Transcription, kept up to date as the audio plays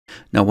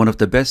Now, one of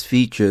the best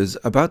features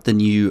about the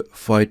new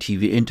Fire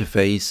TV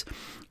interface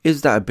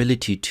is that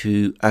ability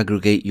to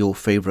aggregate your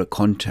favorite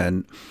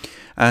content.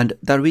 And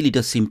that really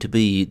does seem to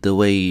be the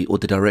way or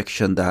the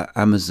direction that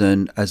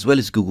Amazon as well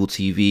as Google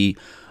TV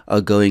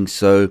are going.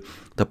 So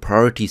the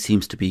priority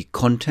seems to be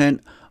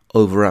content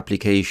over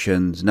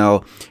applications.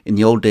 Now, in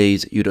the old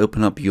days, you'd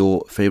open up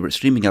your favorite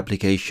streaming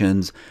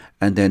applications,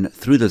 and then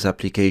through those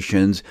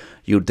applications,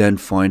 you'd then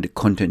find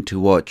content to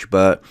watch.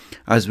 But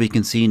as we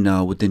can see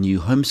now with the new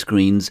home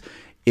screens,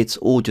 it's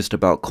all just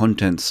about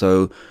content.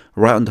 So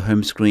right on the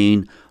home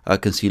screen, I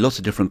can see lots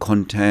of different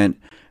content.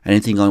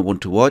 Anything I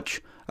want to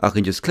watch, I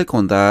can just click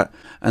on that,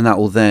 and that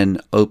will then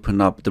open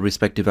up the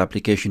respective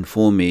application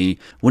for me.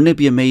 Wouldn't it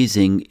be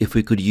amazing if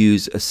we could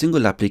use a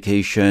single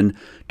application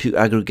to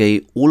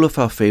aggregate all of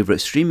our favorite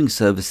streaming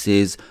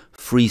services,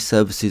 free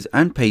services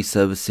and paid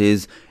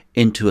services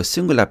into a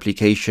single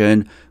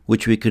application,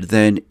 which we could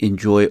then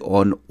enjoy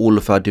on all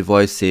of our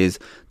devices.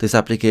 This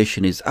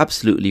application is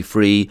absolutely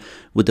free.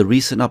 With the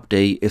recent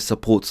update, it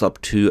supports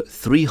up to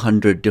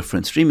 300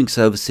 different streaming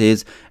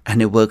services,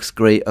 and it works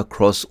great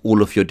across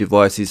all of your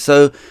devices.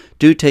 So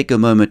do take a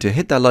moment to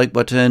hit that like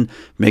button,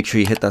 make sure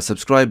you hit that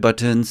subscribe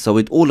button. So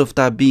with all of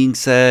that being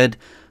said,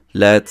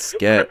 let's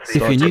get started.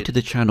 If you're new to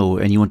the channel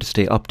and you want to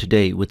stay up to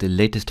date with the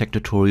latest tech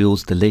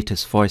tutorials, the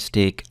latest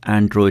Firestick,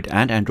 Android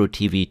and Android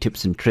TV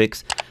tips and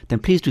tricks, then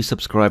please do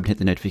subscribe and hit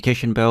the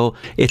notification bell.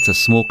 It's a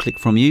small click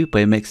from you,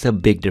 but it makes a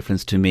big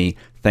difference to me.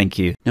 Thank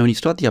you. Now, when you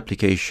start the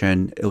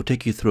application, it will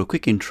take you through a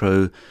quick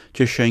intro,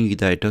 just showing you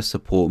that it does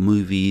support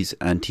movies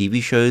and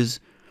TV shows.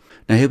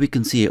 Now here we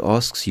can see it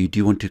asks you, do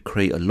you want to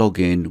create a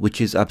login, which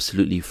is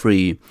absolutely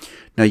free.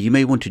 Now you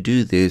may want to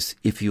do this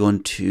if you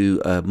want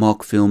to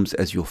mark films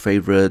as your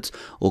favorites,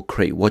 or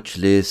create watch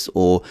lists,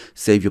 or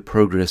save your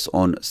progress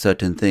on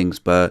certain things.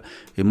 But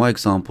in my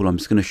example, I'm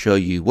just going to show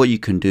you what you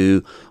can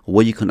do, or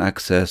what you can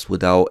access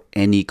without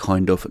any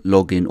kind of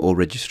login or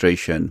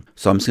registration.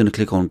 So I'm just going to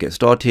click on get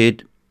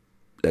started.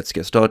 Let's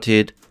get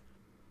started.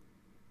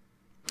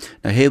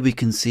 Now here we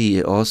can see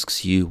it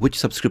asks you which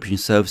subscription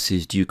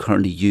services do you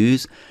currently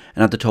use,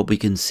 and at the top we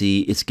can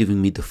see it's giving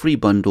me the free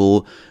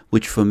bundle,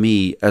 which for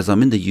me, as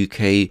I'm in the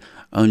UK,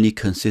 only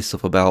consists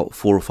of about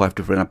 4 or 5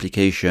 different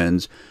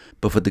applications.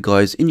 But for the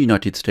guys in the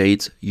United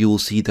States, you will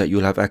see that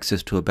you'll have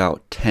access to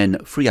about 10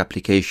 free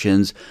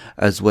applications,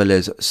 as well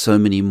as so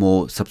many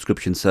more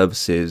subscription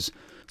services.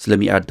 So let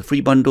me add the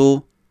free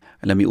bundle,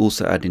 and let me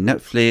also add in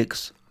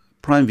Netflix,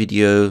 Prime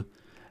Video,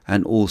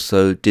 and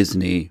also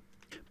Disney.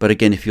 But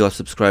again, if you are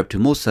subscribed to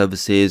more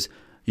services,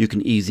 you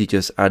can easily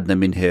just add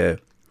them in here.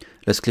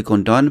 Let's click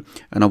on done,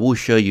 and I will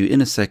show you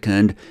in a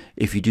second,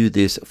 if you do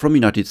this from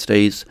United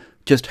States,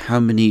 just how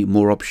many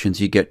more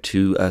options you get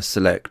to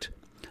select.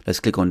 Let's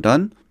click on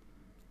done,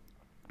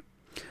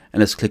 and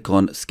let's click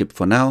on skip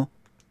for now.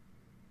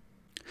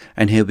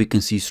 And here we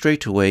can see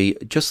straight away,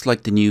 just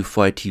like the new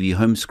Fire TV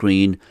home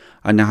screen,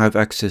 I now have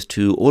access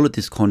to all of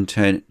this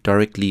content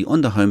directly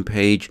on the home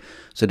page.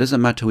 So it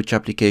doesn't matter which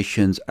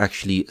applications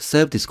actually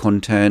serve this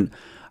content.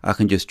 I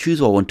can just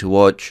choose what I want to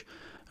watch,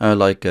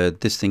 like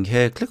this thing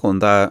here. Click on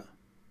that.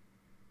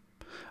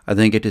 I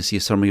then get to see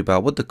a summary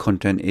about what the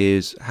content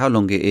is, how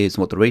long it is,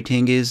 and what the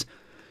rating is.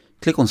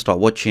 Click on start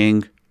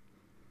watching.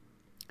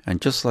 And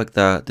just like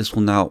that, this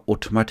will now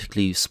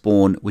automatically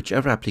spawn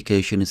whichever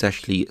application is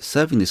actually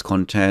serving this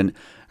content.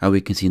 And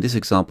we can see in this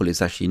example,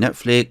 it's actually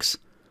Netflix.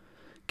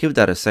 Give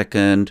that a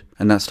second,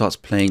 and that starts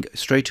playing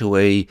straight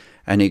away,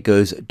 and it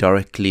goes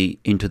directly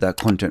into that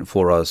content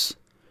for us.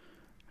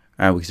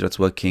 And we see that's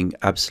working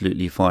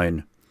absolutely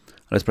fine.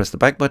 Let's press the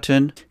back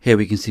button. Here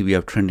we can see we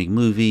have trending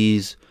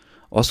movies,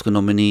 Oscar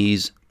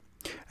nominees,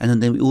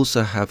 and then we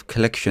also have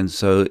collections.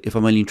 So if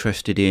I'm only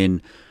interested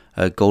in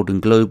Golden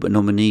Globe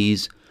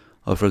nominees,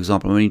 or for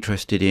example, I'm only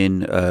interested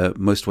in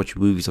most watched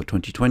movies of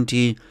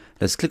 2020,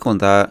 let's click on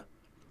that,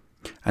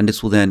 and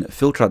this will then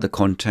filter out the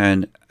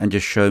content and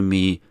just show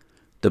me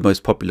the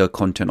most popular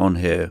content on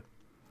here.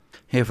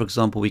 Here, for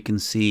example, we can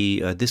see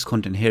this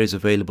content here is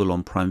available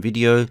on Prime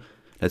Video.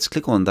 Let's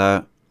click on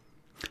that.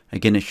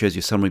 Again, it shows you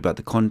a summary about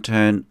the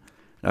content.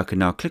 I can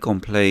now click on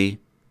play,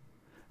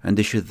 and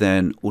this should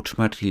then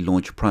automatically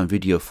launch Prime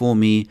Video for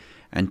me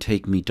and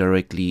take me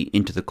directly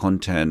into the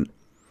content.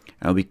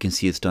 And we can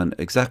see it's done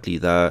exactly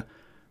that.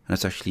 And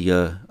it's actually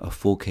a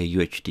 4K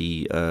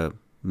UHD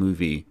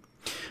movie.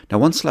 Now,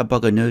 one slight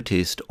bug I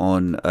noticed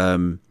on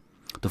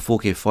the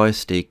 4K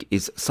Firestick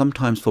is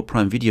sometimes for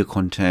Prime Video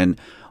content,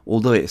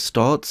 although it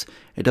starts,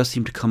 it does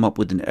seem to come up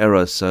with an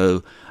error.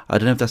 So I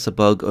don't know if that's a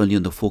bug only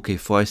on the 4K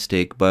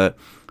Firestick, but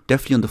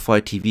definitely on the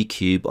Fire TV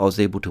Cube, I was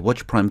able to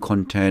watch Prime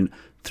content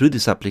through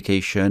this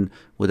application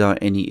without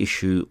any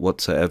issue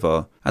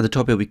whatsoever. At the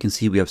top here, we can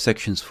see we have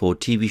sections for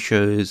TV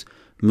shows,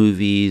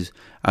 movies,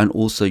 and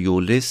also your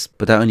lists,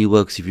 but that only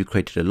works if you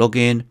created a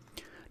login.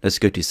 Let's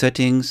go to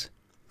settings,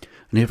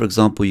 and here, for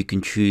example, you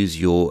can choose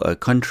your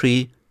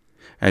country,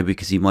 and we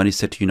can see mine is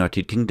set to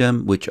United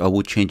Kingdom, which I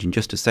will change in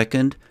just a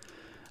second.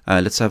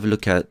 Let's have a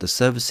look at the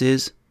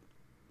services,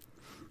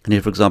 and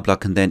here, for example, I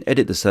can then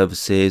edit the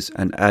services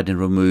and add and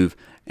remove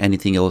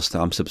anything else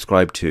that I'm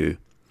subscribed to.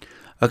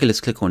 Okay,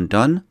 let's click on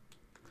done.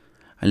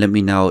 And let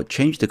me now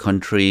change the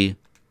country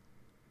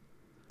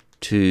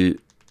to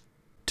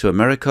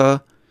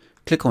America.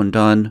 Click on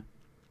done.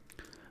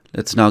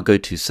 Let's now go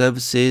to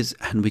services,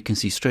 and we can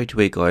see straight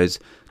away, guys,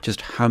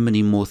 just how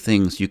many more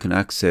things you can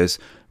access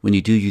when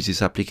you do use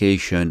this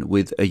application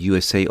with a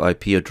USA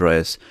IP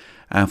address.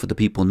 And for the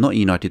people not in the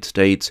United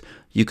States,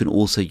 you can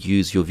also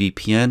use your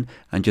VPN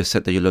and just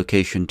set your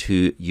location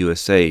to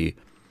USA.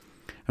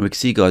 And we can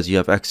see, guys, you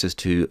have access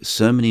to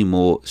so many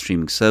more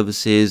streaming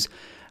services.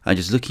 And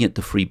just looking at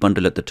the free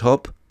bundle at the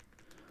top,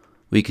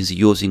 we can see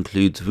yours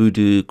includes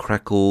Vudu,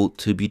 Crackle,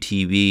 Tubi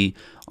TV,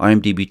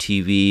 IMDb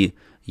TV,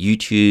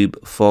 YouTube,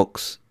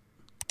 Fox,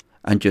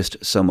 and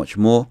just so much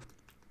more.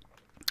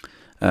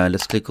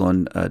 Let's click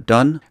on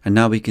done, and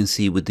now we can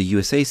see with the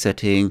USA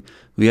setting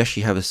we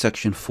actually have a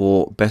section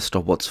for best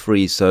of what's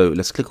free. So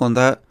let's click on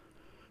that,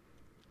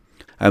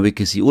 and we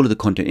can see all of the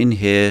content in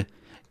here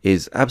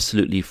is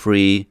absolutely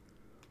free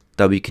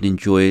that we can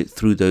enjoy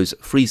through those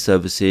free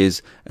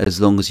services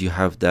as long as you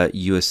have that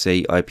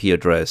USA IP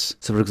address.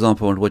 So for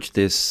example, I want to watch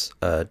this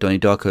Donnie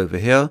Darko over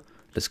here.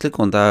 Let's click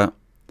on that.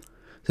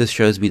 This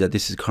shows me that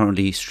this is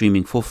currently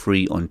streaming for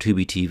free on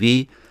Tubi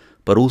TV,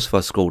 but also if I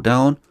scroll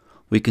down,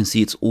 we can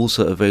see it's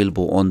also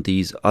available on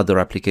these other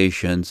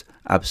applications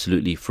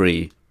absolutely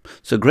free.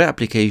 So great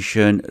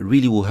application,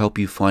 really will help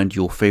you find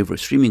your favorite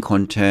streaming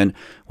content,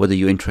 whether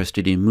you're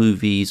interested in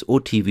movies or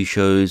TV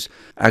shows,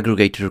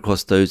 aggregated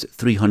across those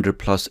 300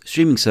 plus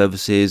streaming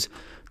services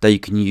that you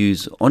can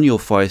use on your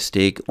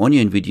Firestick, on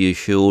your Nvidia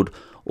Shield,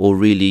 or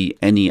really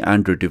any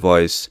Android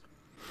device.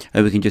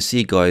 And we can just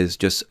see, guys,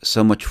 just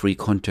so much free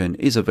content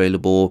is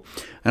available.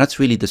 And that's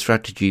really the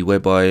strategy,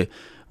 whereby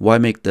why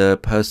make the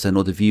person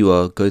or the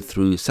viewer go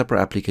through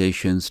separate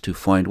applications to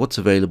find what's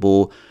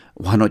available?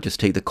 Why not just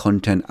take the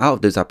content out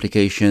of those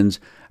applications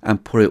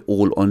and put it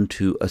all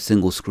onto a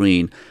single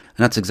screen?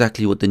 And that's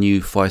exactly what the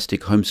new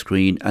Firestick home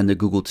screen and the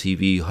Google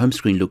TV home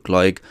screen look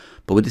like.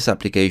 But with this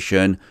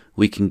application,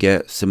 we can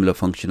get similar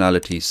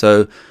functionality.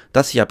 So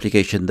that's the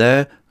application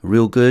there,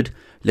 reelgood.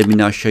 Let me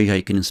now show you how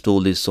you can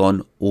install this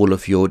on all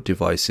of your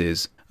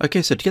devices.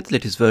 Okay, so to get the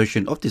latest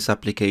version of this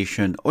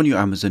application on your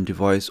Amazon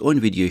device or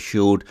Nvidia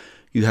Shield,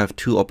 you have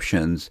two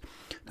options.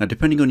 Now,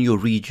 depending on your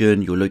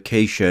region, your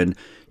location,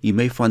 you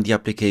may find the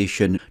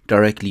application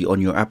directly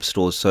on your app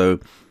store. So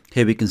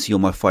here we can see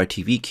on my Fire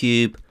TV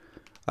Cube,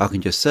 I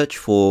can just search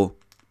for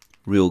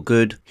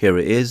reelgood. Here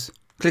it is.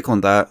 Click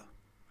on that,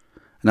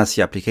 and that's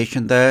the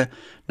application there.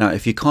 Now,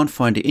 if you can't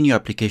find it in your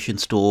application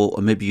store,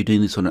 or maybe you're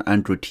doing this on an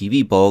Android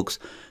TV box,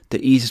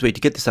 the easiest way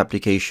to get this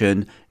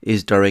application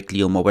is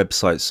directly on my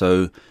website.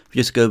 So if you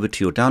just go over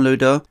to your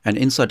downloader, and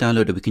inside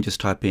downloader, we can just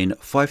type in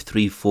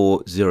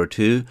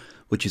 53402,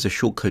 which is a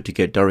shortcode to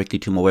get directly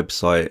to my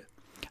website,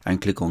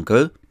 and click on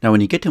go. Now,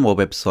 when you get to my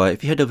website,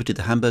 if you head over to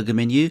the hamburger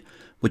menu,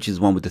 which is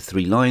one with the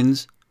 3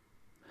 lines,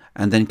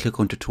 and then click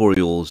on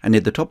tutorials, and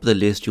at the top of the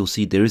list, you'll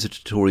see there is a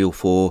tutorial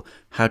for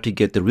how to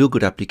get the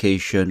reelgood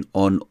application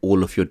on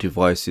all of your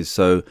devices.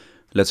 So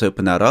let's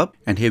open that up,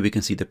 and here we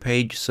can see the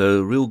page.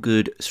 So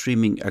reelgood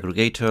streaming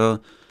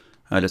aggregator.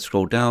 Let's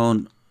scroll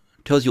down,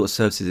 tells you what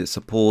services it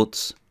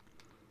supports.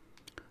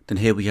 Then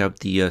here we have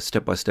the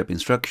step-by-step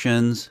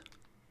instructions,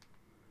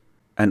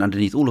 and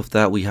underneath all of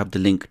that we have the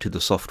link to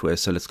the software.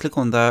 So let's click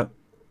on that,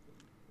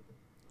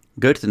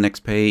 go to the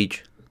next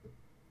page,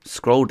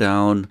 scroll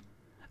down,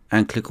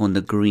 and click on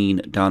the green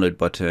download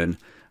button,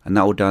 and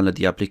that will download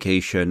the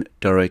application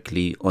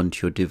directly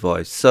onto your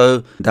device.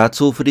 So that's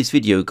all for this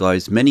video,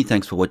 guys. Many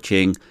thanks for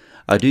watching.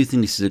 I do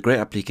think this is a great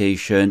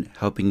application,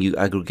 helping you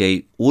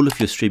aggregate all of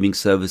your streaming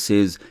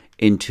services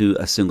into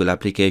a single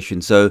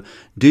application. So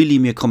do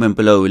leave me a comment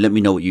below and let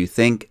me know what you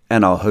think,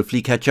 and I'll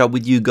hopefully catch up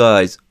with you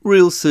guys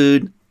real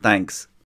soon. Thanks.